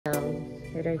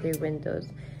Here are their windows.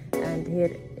 And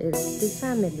here is the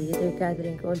family. They're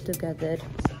gathering all together,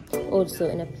 also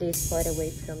in a place far away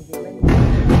from the window.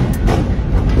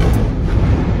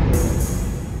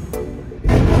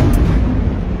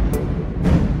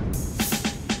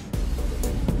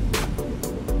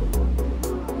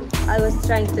 I was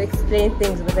trying to explain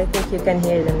things, but I think you can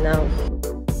hear them now.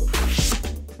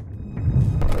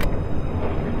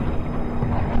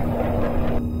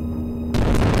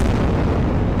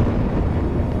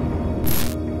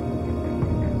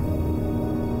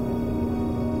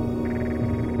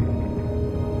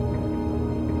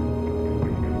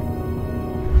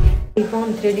 We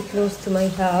found really close to my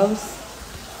house.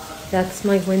 That's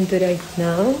my window right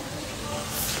now.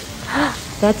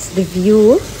 That's the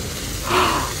view.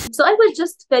 So I was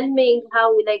just filming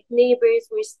how like neighbors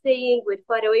were staying with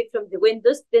far away from the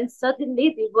windows. Then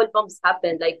suddenly the whole bombs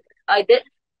happened. Like I did.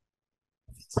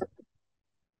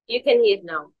 You can hear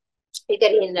now. You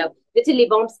can hear now. Literally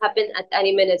bombs happen at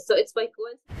any minute. So it's by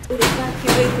coincidence. We're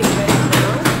evacuating right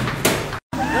now.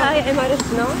 Hi, عمارة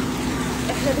سنو.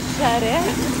 احنا بالشارع.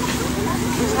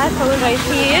 مش عارفة وين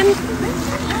رايحين.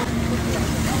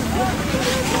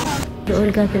 We're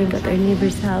all gathering at our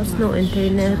neighbor's house. No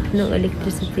internet, no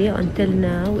electricity until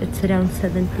now. It's around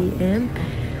 7 p.m.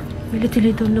 We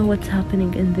literally don't know what's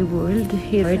happening in the world.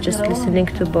 Here we're just listening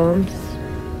to bombs.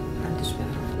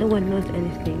 No one knows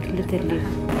anything, literally.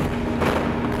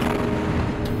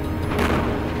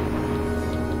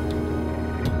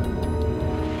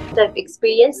 I've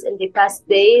experienced in the past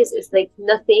days is like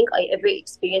nothing I ever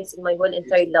experienced in my whole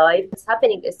entire life. What's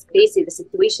happening is crazy. The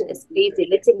situation is crazy.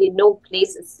 Literally no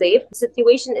place is safe. The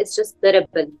situation is just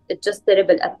terrible. It's just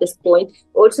terrible at this point.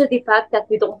 Also the fact that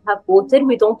we don't have water,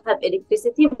 we don't have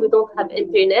electricity, we don't have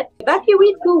internet.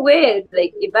 Evacuate, go where?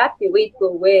 Like evacuate,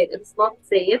 go where? It's not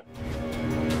safe.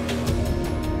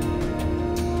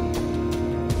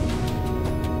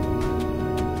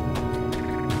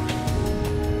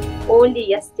 Only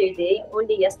yesterday,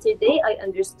 I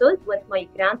understood what my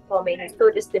grandpa, may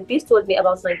so rest in peace, told me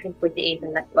about 1948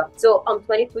 and Nakba. So I'm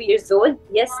 22 years old.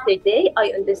 Yesterday,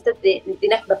 I understood the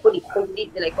Nakba fully,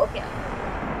 completely. Like, okay.